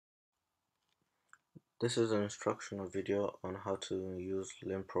This is an instructional video on how to use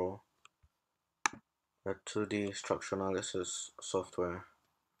LinkPro, a 2D structure analysis software.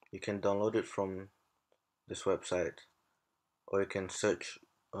 You can download it from this website, or you can search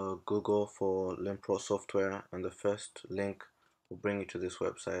Google for LinkPro software, and the first link will bring you to this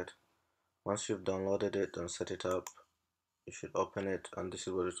website. Once you've downloaded it and set it up, you should open it, and this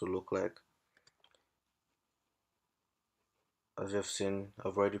is what it will look like. As you've seen,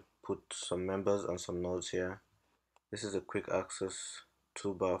 I've already put some members and some nodes here. This is a quick access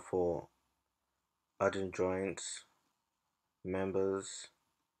toolbar for adding joints, members,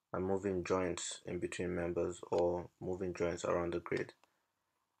 and moving joints in between members or moving joints around the grid.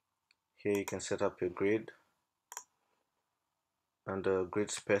 Here you can set up your grid, and the grid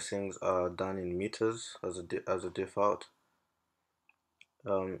spacings are done in meters as a default.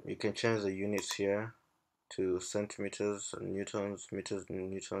 You can change the units here to centimeters, newtons, meters,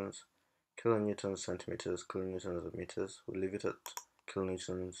 newtons, kilonewtons, centimeters, kilonewtons, and meters. We'll leave it at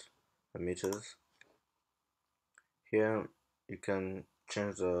kilonewtons and meters. Here you can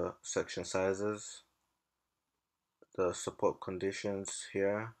change the section sizes, the support conditions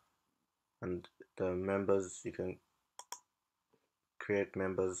here, and the members. You can create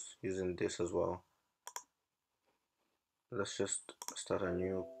members using this as well. Let's just start a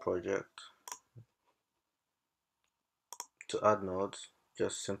new project. To add nodes,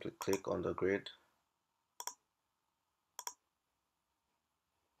 just simply click on the grid,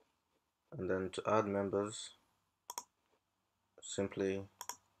 and then to add members, simply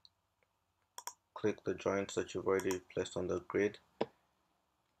click the joints that you've already placed on the grid.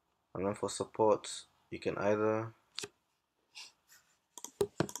 And then for support, you can either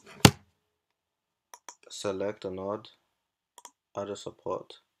select a node, add a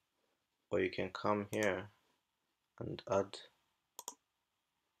support, or you can come here and add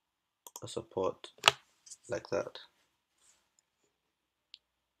a support like that.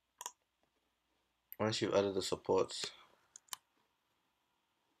 Once you've added the supports,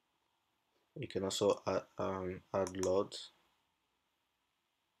 you can also add loads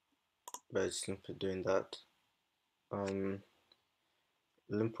by simply doing that.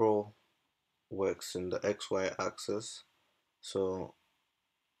 LinkPro works in the XY axis, so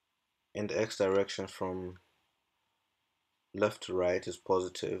in the X direction from left to right is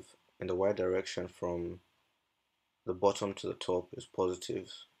positive, in the Y direction from the bottom to the top is positive.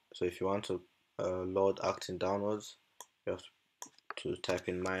 So if you want to load acting downwards, you have to type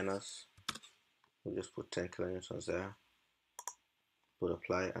in minus. We'll just put 10 kilonewtons there, put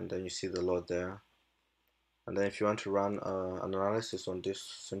apply, and then you see the load there. And then if you want to run an analysis on this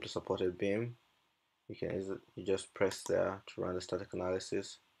simply supported beam, you just press there to run the static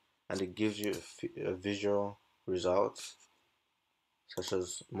analysis, and it gives you a visual results such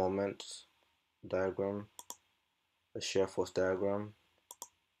as moment diagram, a shear force diagram,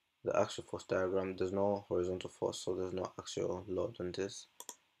 the axial force diagram. There's no horizontal force, so there's no axial load on this,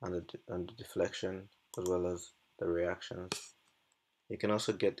 and the deflection as well as the reactions. You can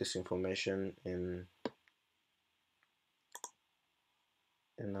also get this information in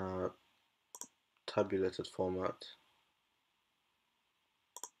a tabulated format.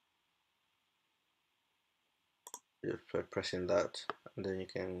 Just by pressing that, and then you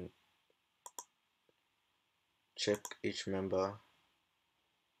can check each member.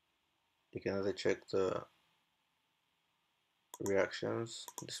 You can either check the reactions,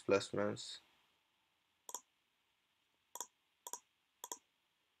 displacements,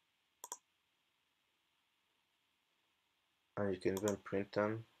 and you can even print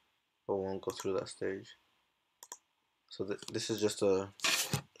them, but we won't go through that stage. So this is just a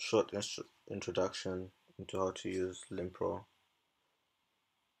short introduction into how to use LinkPro.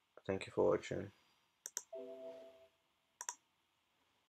 Thank you for watching.